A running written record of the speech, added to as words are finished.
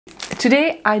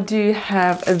Today I do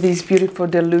have this beautiful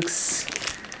deluxe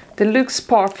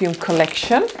perfume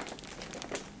collection,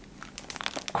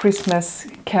 Christmas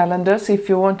calendar. So if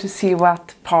you want to see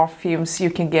what perfumes you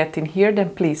can get in here,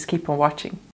 then please keep on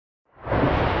watching.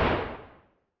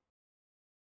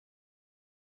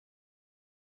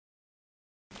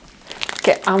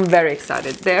 Okay, I'm very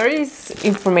excited. There is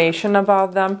information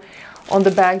about them on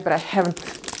the bag, but I haven't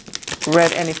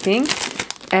read anything.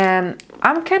 And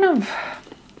I'm kind of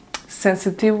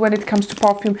sensitive when it comes to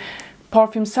perfume.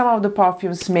 Some of the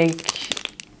perfumes make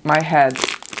my head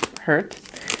hurt,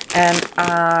 and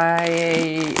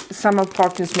some of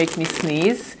perfumes make me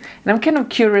sneeze. And I'm kind of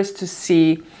curious to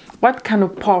see what kind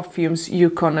of perfumes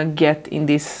you're gonna get in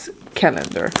this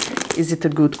calendar. Is it a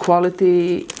good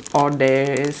quality, or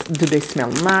do they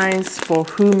smell nice? For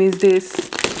whom is this?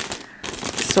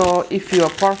 So if you're a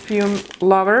perfume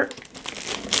lover,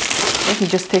 let me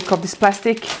just take off this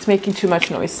plastic. It's making too much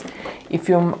noise.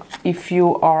 If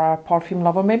you are a perfume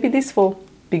lover, maybe this will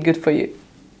be good for you.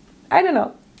 I don't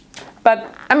know,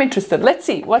 but I'm interested. Let's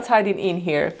see what's hiding in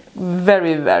here.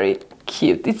 Very, very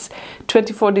cute. It's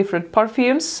 24 different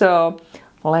perfumes. So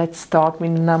let's start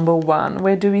with number one.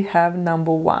 Where do we have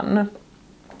number one?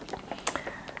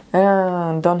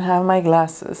 Don't have my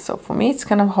glasses, so for me it's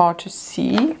kind of hard to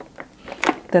see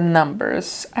the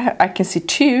numbers. I can see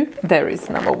two. There is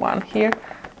number one here.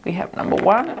 We have number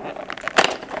one.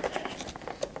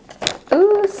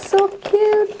 Oh, so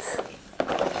cute.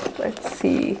 Let's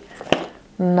see.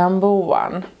 Number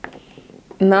one.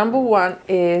 Number one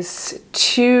is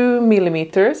 2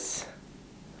 milliliters.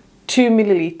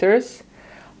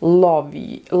 Love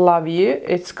you.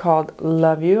 It's called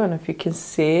Love You. I don't know if you can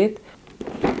see it.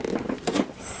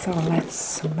 So let's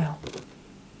smell.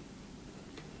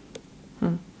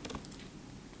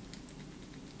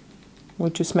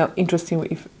 Would you smell interesting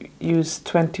if you use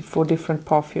 24 different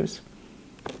perfumes?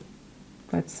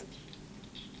 Let's.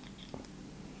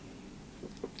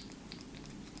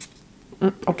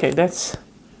 Okay, that's.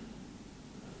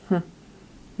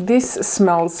 This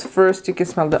smells, first you can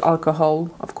smell the alcohol,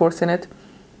 of course, in it.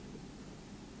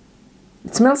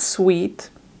 It smells sweet,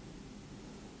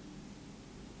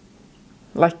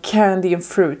 like candy and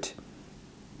fruit,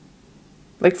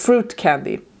 like fruit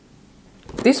candy.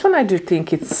 This one I do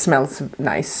think it smells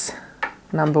nice.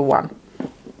 Number one.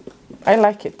 I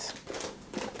like it.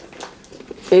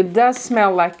 It does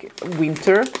smell like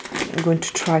winter. I'm going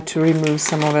to try to remove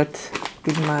some of it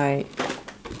with my...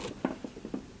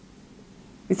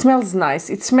 It smells nice.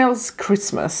 It smells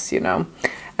Christmas, you know.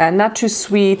 Not too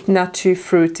sweet, not too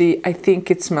fruity. I think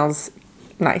it smells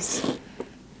nice.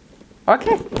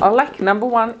 Okay, I like number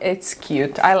one. It's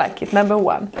cute. I like it. Number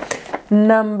one.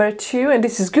 Number two, and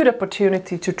this is good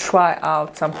opportunity to try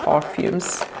out some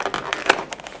perfumes.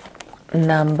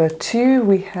 Number two,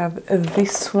 we have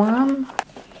this one.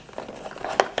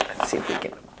 Let's see if we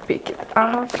can pick it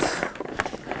out.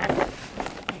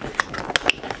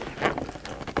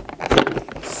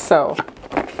 So,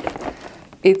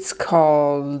 it's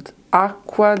called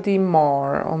Aqua di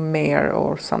Mar or Mare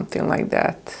or something like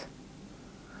that.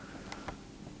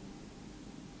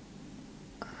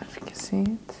 If you can see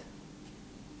it.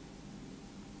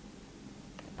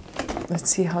 Let's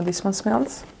see how this one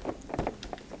smells.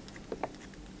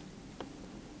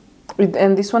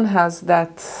 And this one has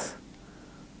that,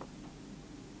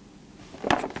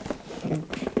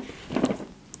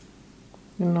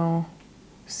 you know,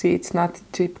 see, it's not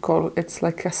typical, it's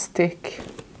like a stick.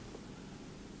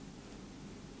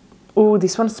 Oh,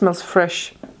 this one smells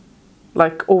fresh,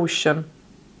 like ocean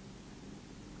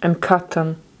and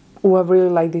cotton. Oh, I really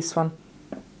like this one.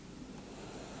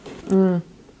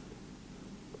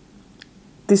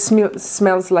 This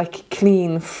smells like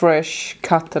clean, fresh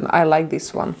cotton. I like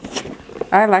this one.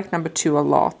 I like number two a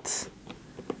lot.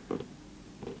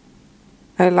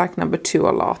 I like number two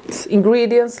a lot.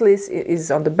 Ingredients list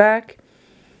is on the back,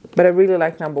 but I really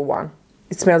like number one.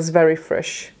 It smells very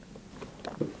fresh.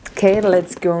 Okay,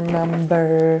 let's go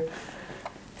number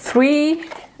three.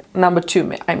 Number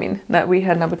two, I mean. Now we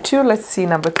had number two. Let's see,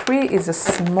 number three is a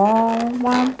small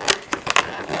one.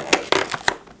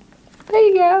 There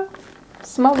you go.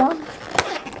 Small one.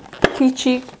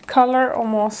 Peachy color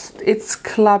almost. It's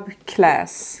Club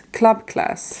Class. Club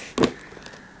Class.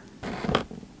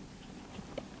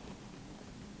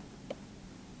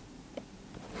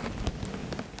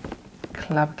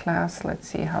 Club Class. Let's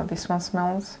see how this one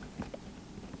smells.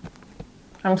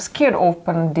 I'm scared to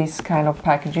open these kind of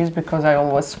packages because I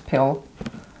always spill.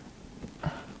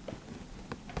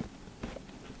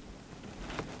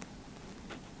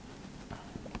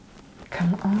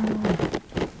 Come on.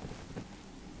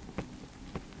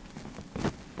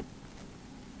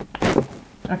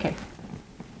 Okay,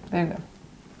 there you go.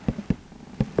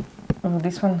 Oh,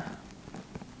 this one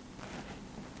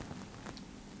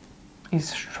is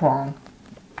strong.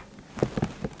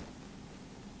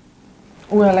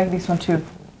 Oh, I like this one too.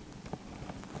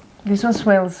 This one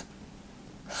smells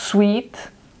sweet,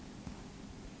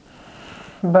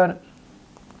 but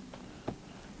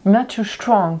not too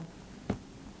strong,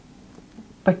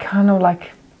 but kind of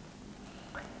like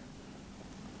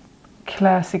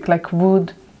classic, like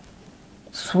wood,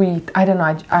 sweet. I don't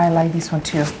know, I like this one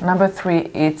too. Number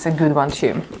 3, it's a good one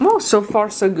too. Oh, so far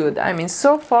so good. I mean,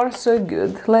 so far so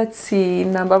good. Let's see,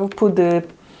 I will put the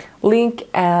link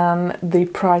and the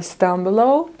price down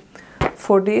below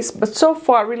for this. But so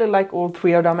far I really like all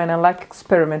 3 of them, and I like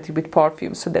experimenting with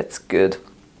perfume, so that's good.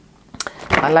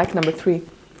 I like number 3.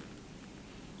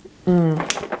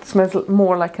 It smells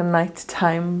more like a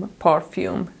nighttime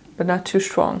perfume, but not too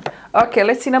strong. Okay,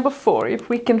 let's see number 4. If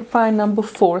we can find number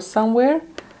 4 somewhere,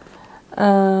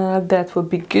 that would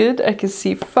be good. I can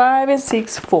see 5 and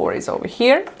 6. 4 is over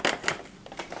here.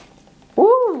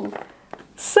 Ooh,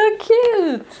 so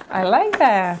cute! I like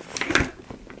that.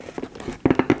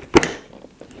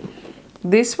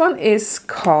 This one is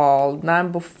called,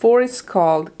 number 4 is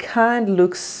called Kind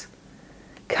Looks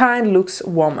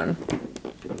Woman.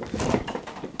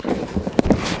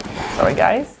 Sorry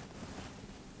guys.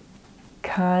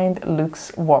 Kind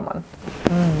Looks Woman.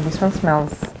 This one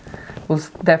will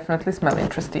definitely smell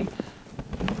interesting.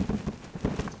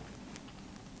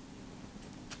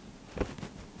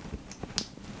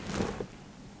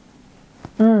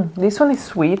 This one is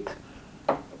sweet,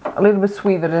 a little bit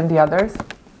sweeter than the others.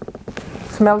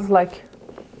 Smells like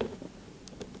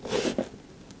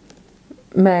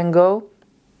mango,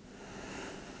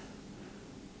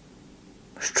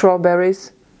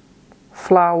 strawberries,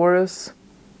 flowers.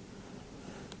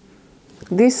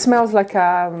 This smells like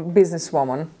a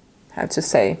businesswoman, I have to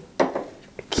say.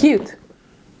 Cute.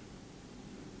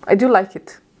 I do like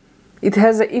it. It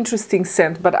has an interesting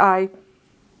scent, but I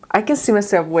can see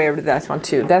myself wearing that one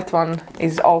too. That one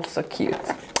is also cute.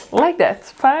 Like that.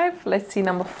 5. Let's see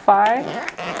number 5.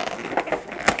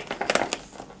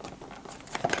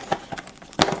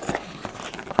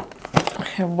 I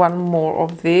have one more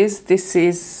of this. This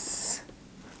is,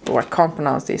 oh, I can't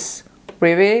pronounce this.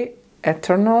 Rive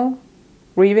Eternal,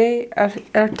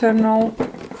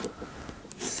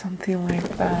 something like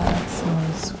that.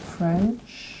 Sounds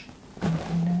French. I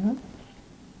don't know.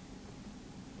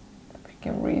 If you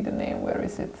can read the name, where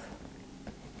is it?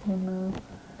 I don't know.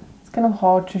 It's kind of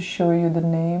hard to show you the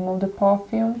name of the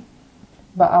perfume,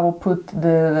 but I will put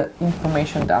the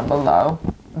information down below,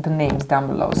 the names down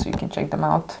below, so you can check them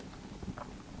out.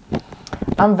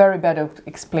 I'm very bad at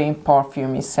explaining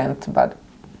perfume scent, but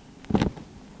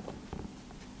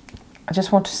I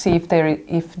just want to see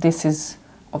if this is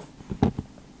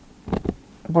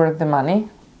worth the money.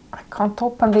 I can't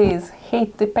open these.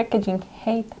 Hate the packaging.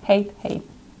 Hate.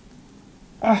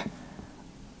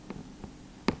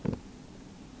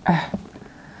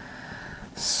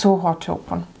 So hard to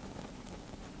open.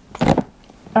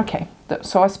 Okay,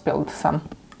 so I spilled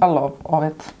a lot of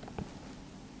it.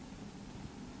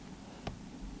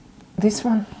 This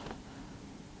one.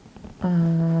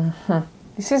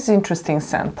 This is interesting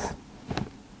scent.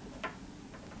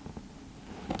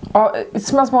 Oh, it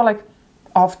smells more like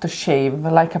aftershave,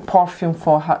 like a perfume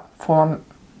for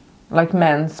like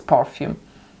men's perfume.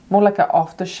 More like an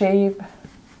aftershave.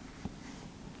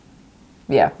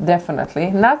 Yeah,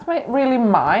 definitely. Not really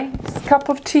my cup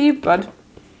of tea, but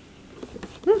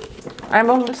I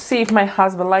will see if my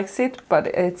husband likes it, but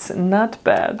it's not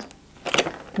bad.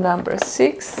 Number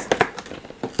 6.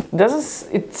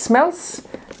 It smells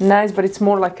nice, but it's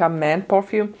more like a man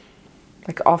perfume,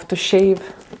 like aftershave.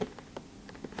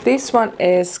 This one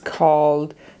is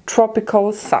called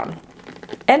Tropical Sun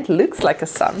and looks like a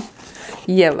sun.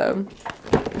 Yellow.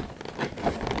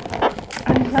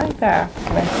 I like that.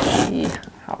 Let's see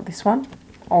how this one.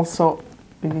 Also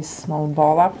with this small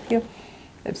ball up here.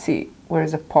 Let's see, where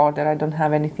is a part that I don't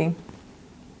have anything.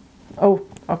 Oh,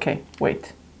 okay,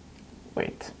 wait.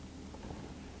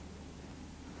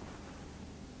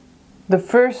 The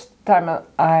first time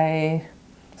I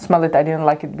smelled it, I didn't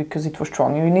like it because it was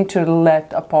strong. You need to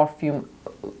let a perfume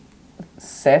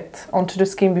set onto the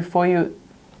skin before you...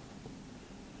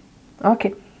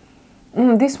 Okay.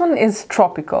 This one is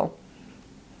tropical.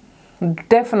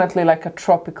 Definitely like a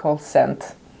tropical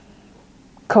scent.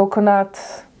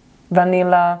 Coconut,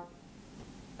 vanilla,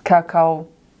 cacao,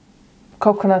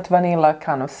 coconut, vanilla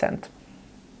kind of scent.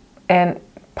 And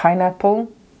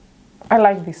pineapple. I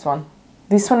like this one.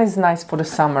 This one is nice for the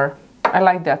summer. I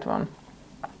like that one.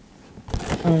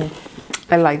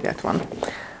 I like that one.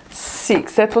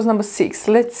 6. That was number 6.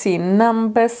 Let's see,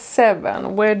 number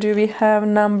 7. Where do we have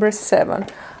number 7?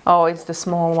 Oh, it's the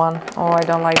small one. Oh, I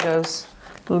don't like those.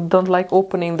 Don't like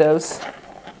opening those.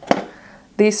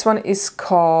 This one is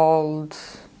called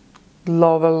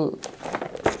Loveliness,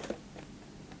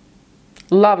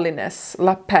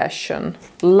 La Passion.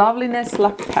 Loveliness,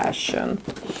 La Passion.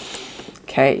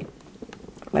 Okay,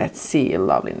 let's see,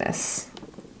 Loveliness.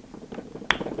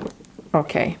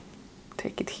 Okay,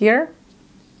 take it here.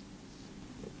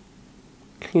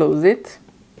 Close it.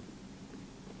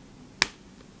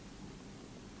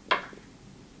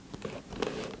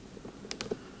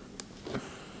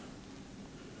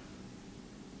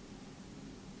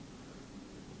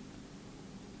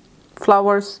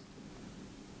 Flowers,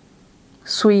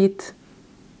 sweet.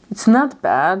 It's not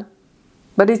bad,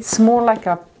 but it's more like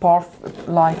a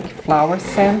flower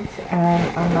scent,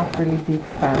 and I'm not really big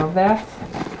fan of that.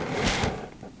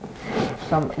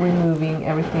 So I'm removing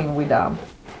everything with a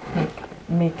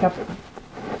makeup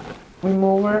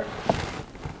remover.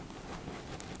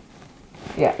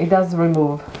 Yeah, it does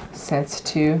remove scents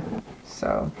too,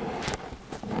 so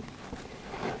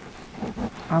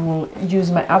I will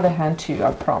use my other hand too,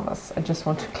 I promise. I just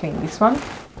want to clean this one.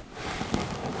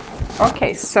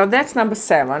 Okay, so that's number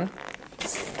 7.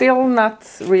 Still not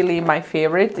really my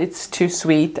favorite. It's too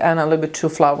sweet and a little bit too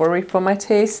flowery for my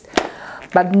taste.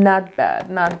 But not bad,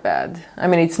 not bad. I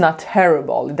mean, it's not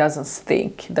terrible. It doesn't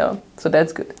stink though, so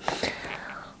that's good.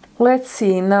 Let's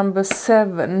see, number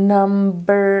 7.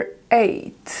 Number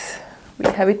 8. We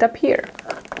have it up here.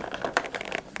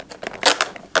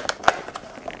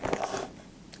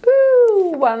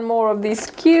 One more of this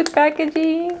cute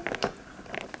packaging.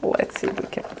 Let's see if we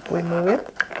can remove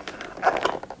it.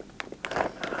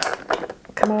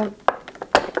 Come on.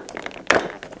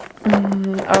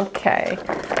 Okay.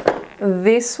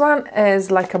 This one is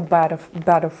like a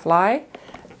butterfly,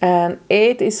 and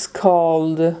it is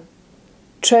called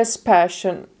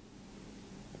Trespassing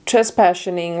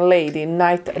Lady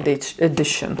Night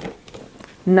Edition.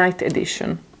 Night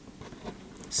Edition.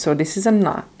 So this is a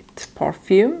night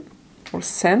perfume or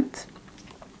scent.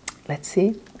 Let's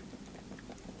see.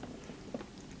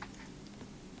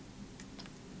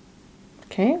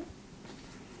 Okay.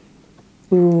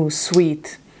 Ooh,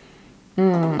 sweet.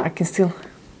 I can still...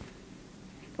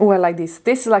 Oh, I like this.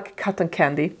 This is like cotton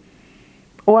candy.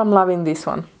 Oh, I'm loving this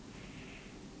one.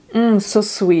 So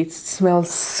sweet. It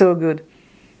smells so good.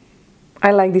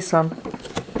 I like this one.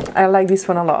 I like this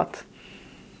one a lot.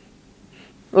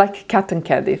 Like cotton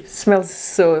candy. It smells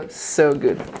so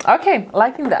good. Okay,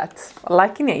 liking that.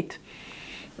 Liking it.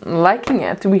 Liking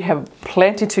it. We have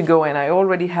plenty to go, and I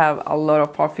already have a lot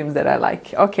of perfumes that I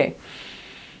like. Okay.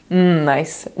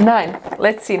 Nice. 9.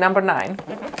 Let's see, number 9.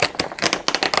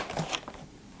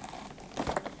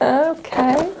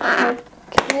 Okay.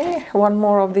 Okay. One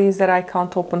more of these that I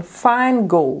can't open. Fine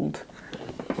Gold.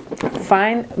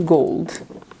 Fine Gold.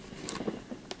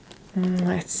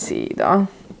 Let's see though.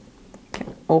 Okay.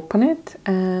 Open it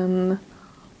and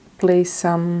place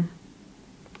some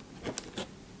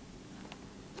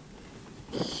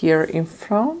here in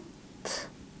front.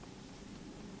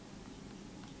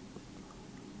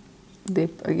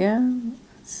 Dip again.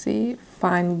 Let's see.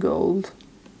 Fine Gold.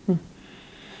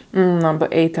 Number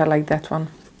 8, I like that one.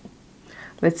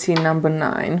 Let's see, number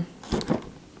 9.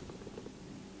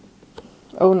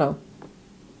 Oh no.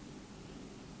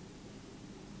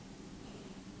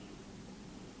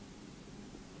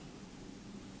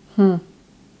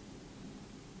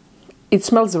 It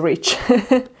smells rich.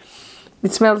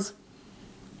 It smells...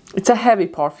 It's a heavy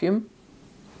perfume.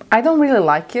 I don't really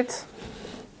like it.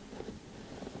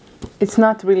 It's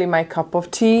not really my cup of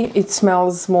tea. It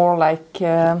smells more like...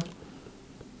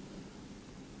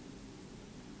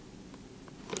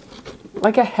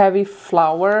 like a heavy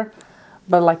flower,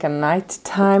 but like a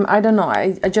nighttime. I don't know.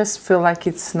 I just feel like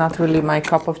it's not really my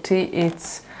cup of tea.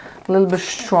 It's a little bit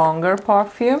stronger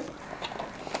perfume.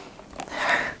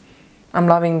 I'm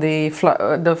loving the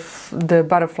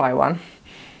butterfly one.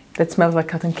 That smells like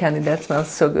cotton candy. That smells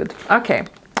so good. Okay,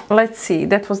 let's see.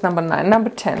 That was number 9. Number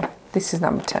 10. This is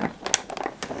number 10.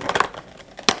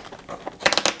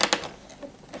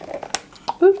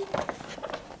 Ooh.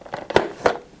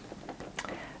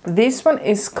 This one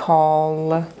is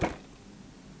called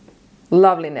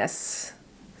Loveliness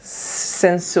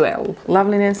Sensuelle.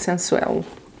 Loveliness Sensuelle.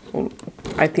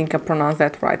 I think I pronounced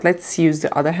that right. Let's use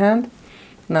the other hand.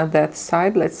 Not that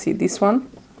side. Let's see this one.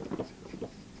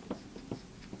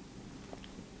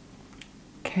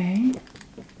 Okay.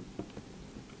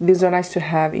 These are nice to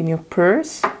have in your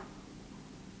purse.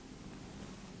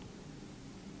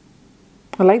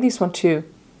 I like this one too.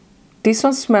 This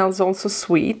one smells also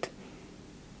sweet.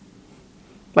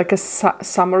 like a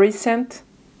summery scent.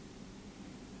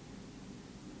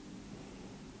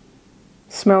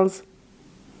 Smells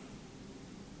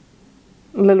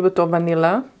a little bit of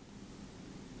vanilla.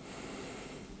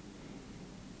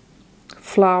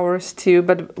 Flowers too,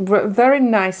 but very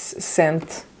nice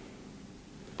scent.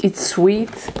 It's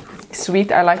sweet.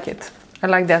 Sweet, I like it. I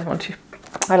like that one too.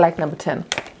 I like number 10.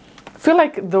 I feel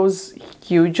like those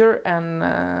huger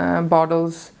and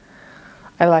bottles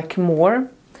I like more.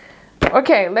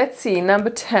 Okay, let's see, number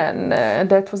 10.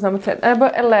 That was number 10.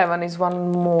 Number 11 is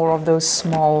one more of those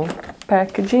small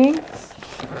packaging.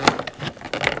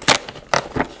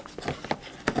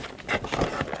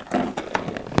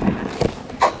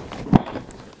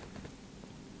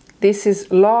 This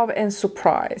is Love and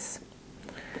Surprise.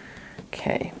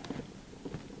 Okay.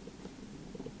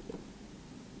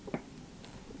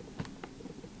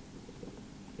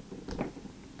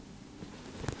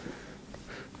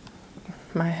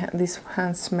 This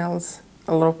hand smells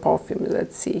a lot of perfume.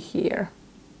 Let's see here.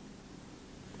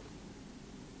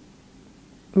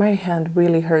 My hand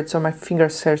really hurts, or my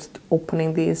fingers hurt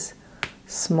opening these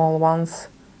small ones.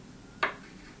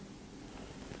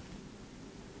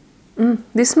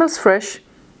 This smells fresh.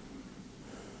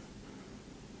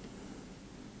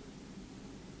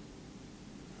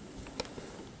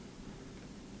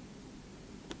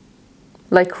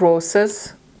 Like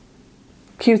roses.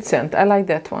 Cute scent. I like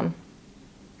that one.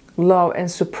 Love and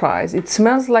Surprise. It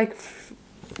smells like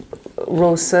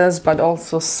roses, but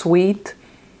also sweet,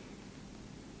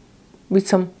 with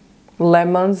some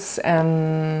lemons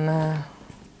and I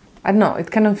don't know,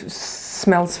 it kind of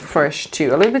smells fresh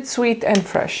too, a little bit sweet and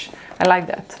fresh. I like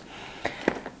that.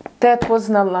 That was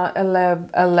number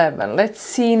 11. Let's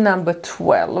see number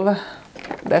 12.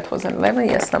 That was 11.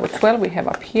 Yes, number 12 we have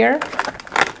up here.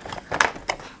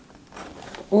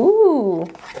 Ooh,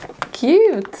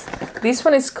 cute. This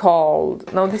one is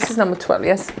called, no, this is number 12.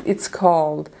 Yes, it's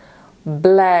called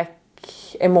Black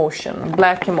Emotion.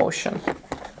 Black Emotion.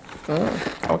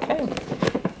 Okay.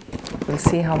 We'll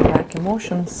see how Black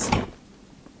Emotions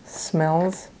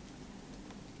smells.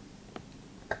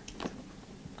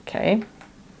 Okay.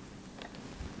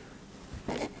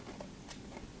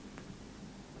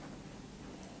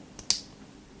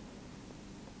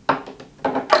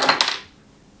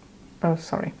 Oh,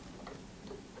 sorry.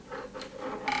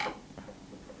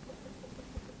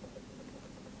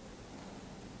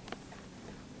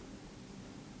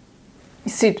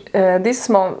 This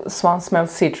one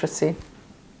smells citrusy.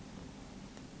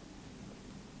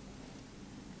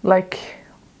 Like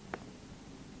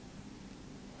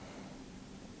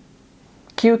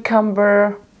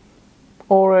cucumber,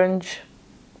 orange,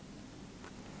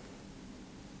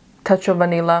 touch of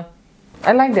vanilla.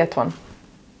 I like that one.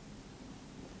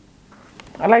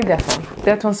 I like that one.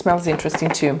 That one smells interesting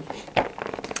too.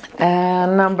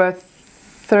 And number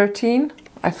 13.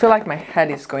 I feel like my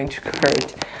head is going to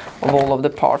hurt of all of the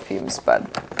perfumes, but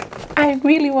I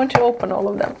really want to open all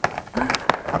of them.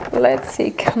 Let's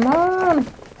see, come on.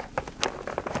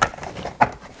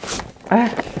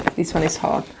 This one is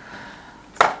hard.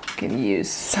 I can use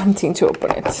something to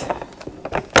open it.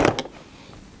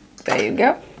 There you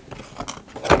go.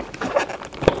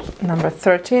 Number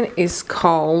 13 is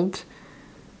called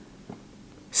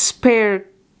Spartanian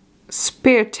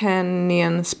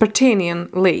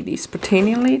Lady.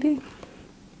 Spartanian Lady?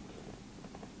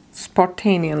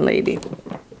 Spartanian Lady.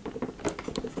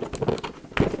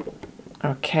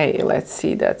 Okay, let's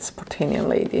see that Spartanian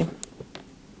Lady.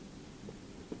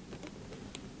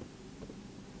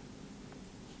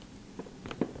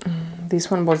 This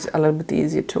one was a little bit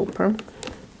easier to open.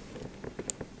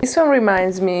 This one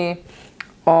reminds me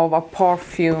of a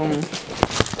perfume,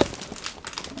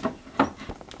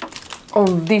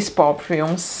 of these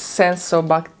perfumes, Senso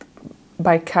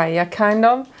by Kaya, kind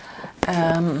of.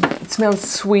 It smells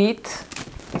sweet.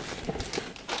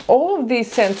 All of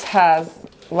these scents has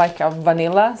like a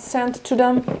vanilla scent to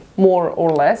them, more or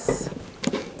less.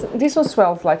 This one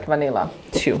smells like vanilla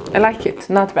too. I like it,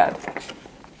 not bad.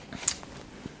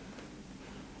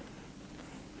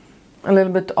 A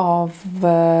little bit of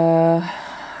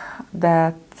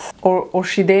that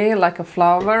orchidea, like a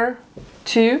flower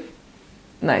too.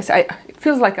 Nice. It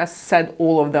feels like I said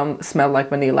all of them smell like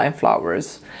vanilla and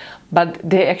flowers, but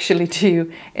they actually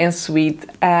do, and sweet.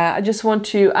 I just want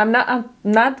to. I'm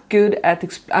not good at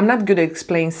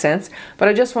explaining scents, but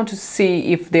I just want to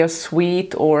see if they're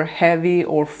sweet or heavy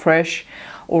or fresh,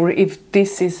 or if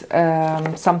this is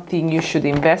something you should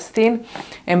invest in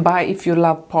and buy if you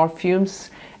love perfumes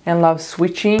and love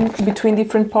switching between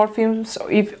different perfumes,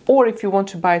 or if you want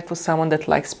to buy it for someone that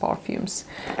likes perfumes.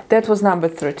 That was number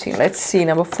 13. Let's see,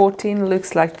 number 14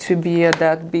 looks like to be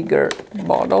that bigger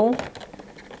bottle.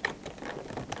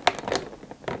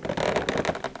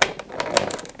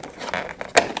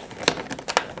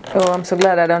 Oh, I'm so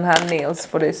glad I don't have nails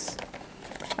for this.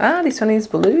 Ah, this one is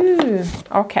blue.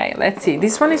 Okay, let's see.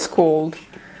 This one is called,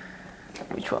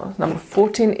 which one? Number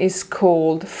 14 is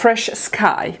called Fresh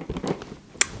Sky.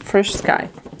 Fresh Sky.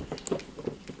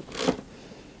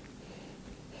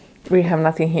 We have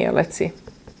nothing here. Let's see.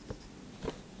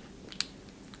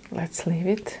 Let's leave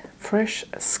it. Fresh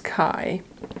Sky.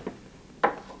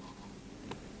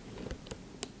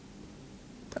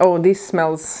 Oh, this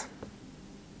smells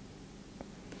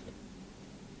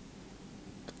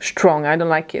strong. I don't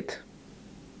like it.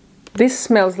 This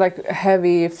smells like a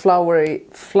heavy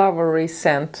flowery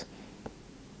scent,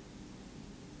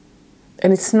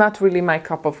 and it's not really my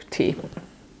cup of tea.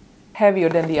 Heavier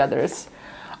than the others.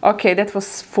 Okay, that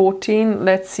was 14.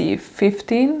 Let's see,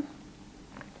 15.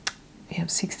 We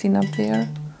have 16 up there.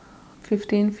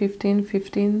 15, 15,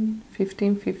 15,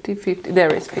 15, 50, 50.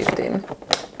 There is 15.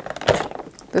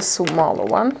 The smaller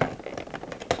one.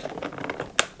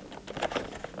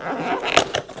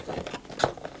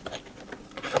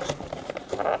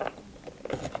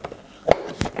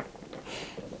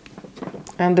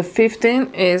 And the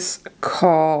 15 is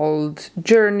called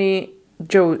Journey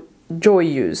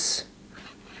Joyeuse.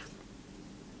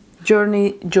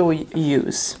 Journey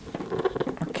Joyeuse.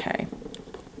 Okay.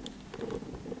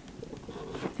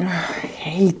 I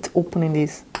hate opening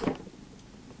this.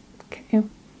 Okay.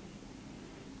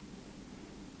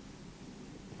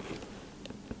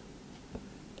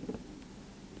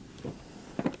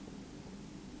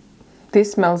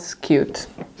 This smells cute.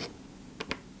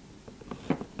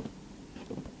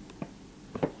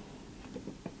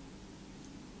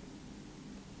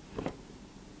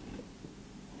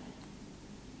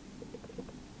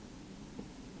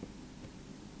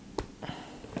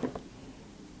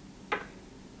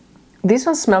 This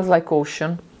one smells like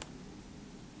ocean.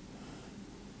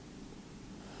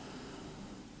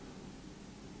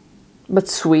 But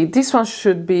sweet. This one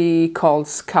should be called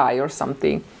Sky or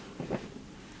something.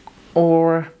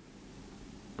 Or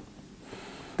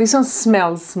this one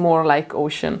smells more like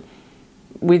ocean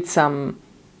with some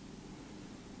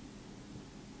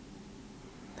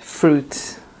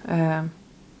fruit,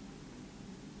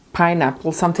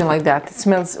 pineapple, something like that. It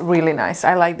smells really nice.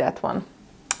 I like that one.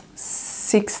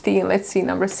 16, let's see,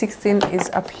 number 16 is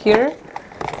up here.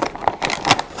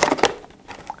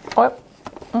 Oh,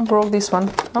 I broke this one.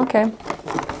 Okay.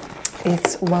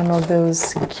 It's one of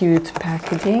those cute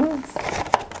packagings.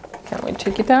 Can we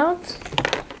check it out?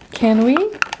 Can we?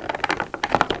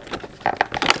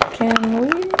 Can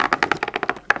we?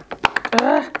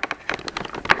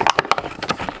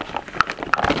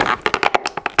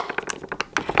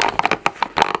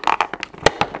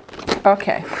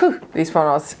 Okay, whew, this one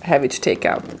was heavy to take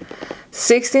out.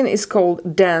 16 is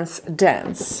called Dance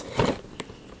Dance.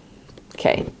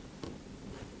 Okay,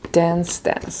 Dance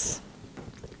Dance.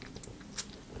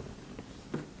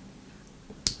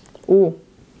 Ooh,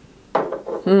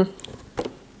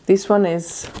 this one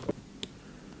is,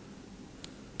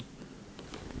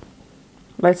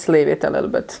 let's leave it a little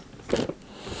bit.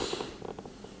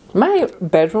 My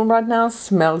bedroom right now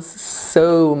smells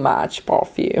so much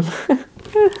perfume.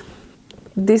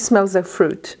 This smells like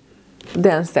fruit.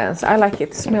 Dance Dance. I like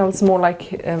it. It smells more like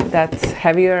that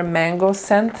heavier mango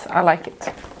scent. I like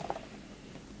it.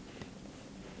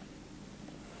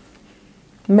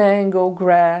 Mango,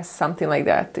 grass, something like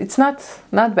that. It's not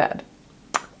bad.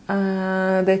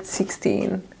 That's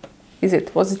 16. Is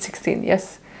it? Was it 16?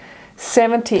 Yes.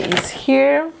 17 is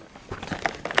here.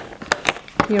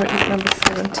 Here is number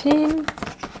 17.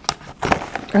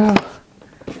 Oh,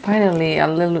 finally a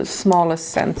little smaller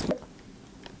scent.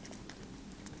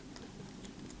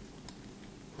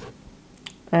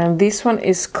 And this one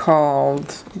is called,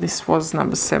 this was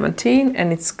number 17,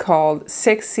 and it's called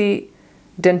Sexy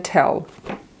Dental,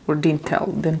 or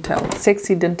Dental,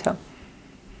 Sexy Dental.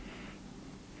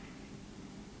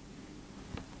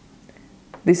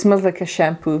 This smells like a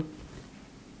shampoo.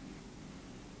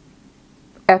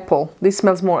 Apple, this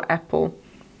smells more apple.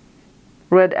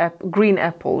 Green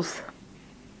apples.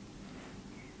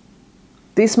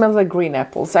 This smells like green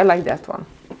apples. I like that one.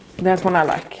 That one I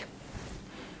like.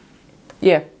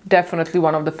 Yeah, definitely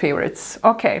one of the favorites.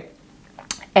 Okay,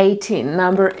 18,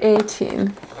 number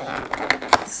 18.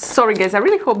 Sorry guys, I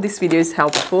really hope this video is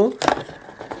helpful.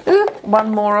 One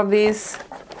more of these,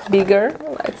 bigger.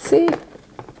 Let's see.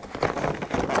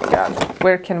 Oh my God,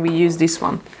 where can we use this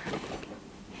one?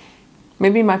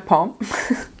 Maybe my palm.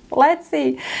 Let's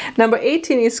see. Number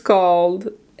 18 is called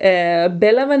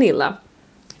Bella Vanilla.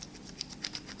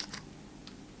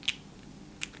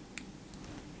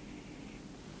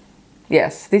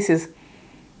 Yes, this is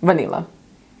vanilla.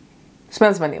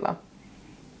 Smells vanilla.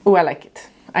 Oh, I like it.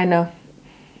 I know.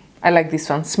 I like this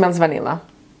one. Smells vanilla.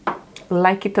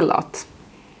 Like it a lot.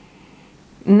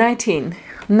 19.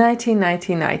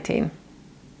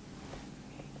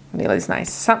 Vanilla is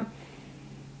nice.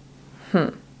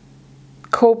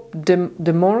 Cope de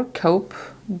more, can't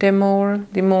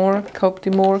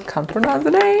pronounce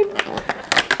the name.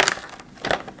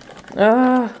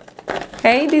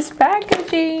 Hey, this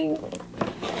packaging.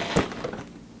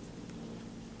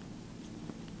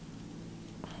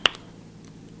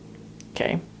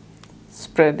 Okay,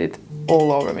 spread it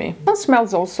all over me. It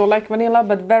smells also like vanilla,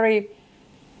 but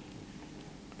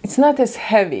it's not as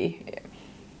heavy.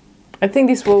 I think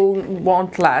this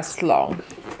won't last long.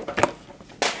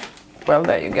 Well,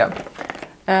 there you go.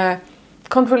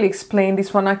 Can't really explain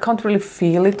this one. I can't really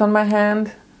feel it on my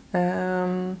hand.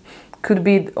 Could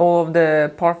be all of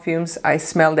the perfumes I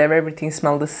smelled there, everything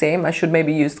smelled the same. I should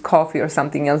maybe use coffee or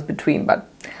something else between, but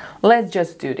let's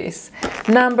just do this.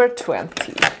 Number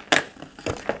 20.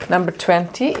 Number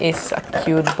 20 is a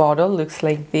cute bottle, looks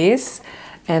like this.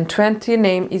 And 20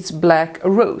 name is Black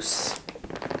Rose.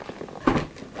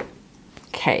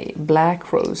 Okay,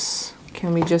 Black Rose.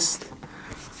 Can we just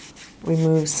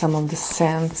remove some of the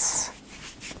scents?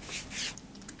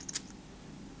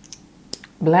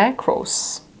 Black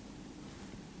Rose.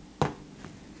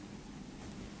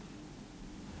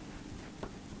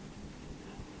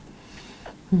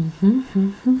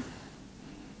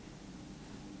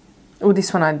 Oh,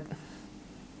 this one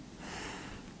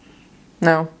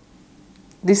no.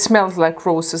 This smells like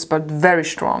roses, but very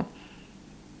strong.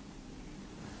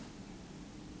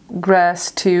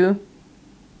 Grass too.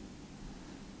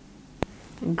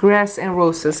 Grass and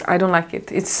roses. I don't like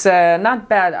it. It's not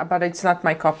bad, but it's not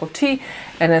my cup of tea,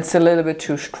 and it's a little bit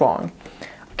too strong.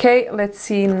 Okay, let's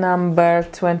see number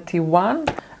 21.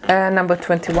 Number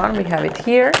 21, we have it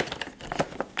here.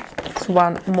 It's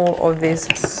one more of these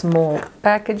small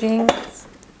packaging.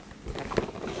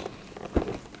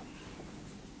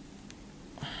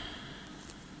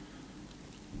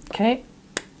 Okay,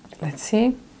 let's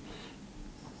see.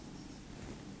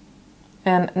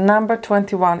 And number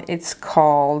 21, it's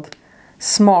called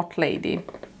Smart Lady.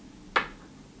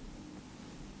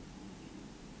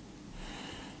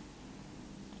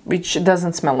 Which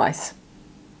doesn't smell nice.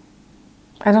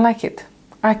 I don't like it.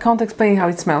 I can't explain how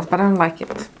it smells, but I don't like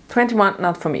it. 21,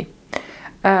 not for me.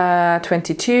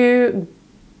 22,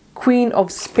 Queen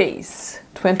of Space.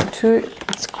 22,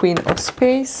 it's Queen of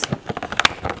Space.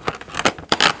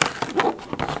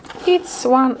 It's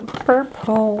one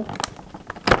purple.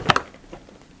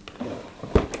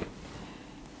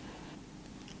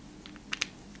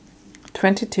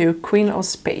 Queen of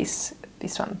Space.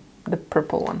 This one, the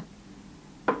purple one.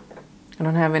 I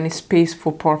don't have any space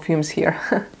for perfumes here.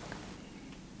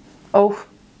 Oh.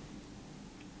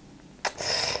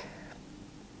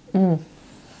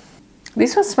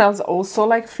 This one smells also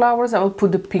like flowers. I will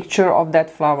put the picture of that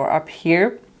flower up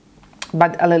here,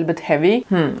 but a little bit heavy.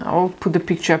 I will put the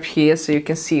picture up here so you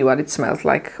can see what it smells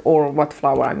like, or what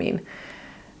flower I mean.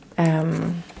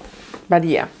 But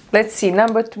yeah, let's see.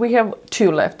 We have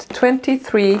 2 left.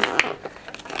 23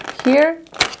 here.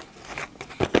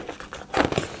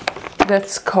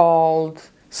 That's called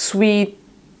Sweet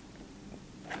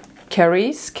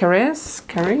Carries.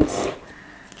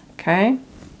 Okay.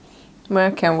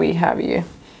 Where can we have you?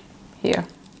 Here.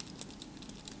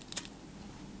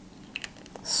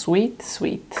 Sweet.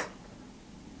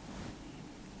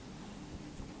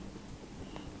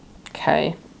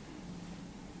 Okay.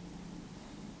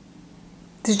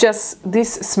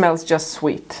 This smells just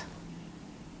sweet.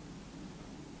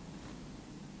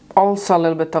 Also a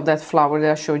little bit of that flower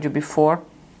that I showed you before,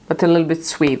 but a little bit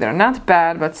sweeter. Not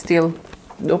bad, but still,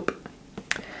 nope.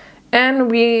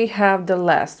 And we have the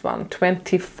last one,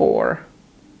 24.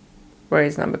 Where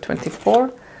is number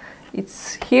 24?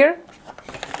 It's here.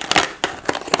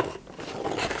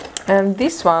 And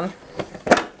this one,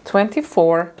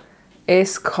 24,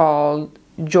 is called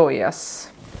Joyous.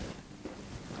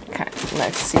 Okay,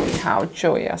 let's see how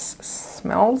Joyous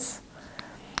smells.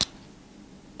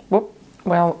 Whoop.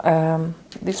 Well,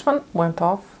 this one went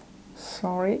off.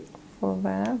 Sorry for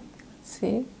that. Let's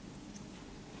see.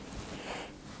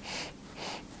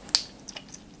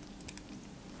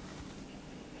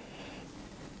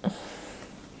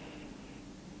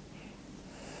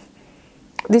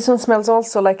 This one smells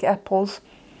also like apples,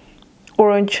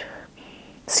 orange,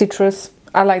 citrus.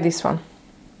 I like this one.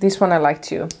 This one I like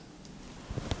too.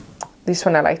 This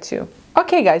one I like too.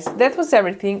 Okay guys, that was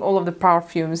everything, all of the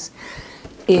perfumes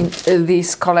in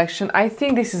this collection. I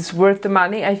think this is worth the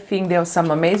money. I think there are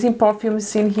some amazing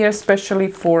perfumes in here, especially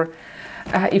for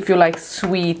if you like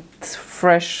sweet,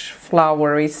 fresh,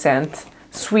 flowery scent.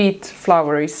 Sweet,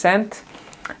 flowery scent.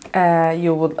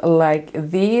 You would like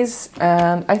these,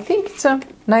 and I think it's a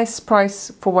nice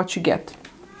price for what you get.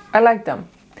 I like them.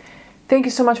 Thank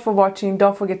you so much for watching.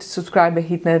 Don't forget to subscribe and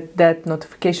hit that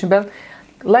notification bell.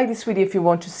 Like this video if you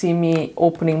want to see me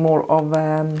opening more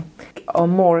of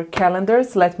more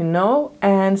calendars. Let me know,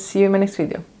 and see you in my next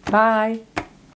video. Bye!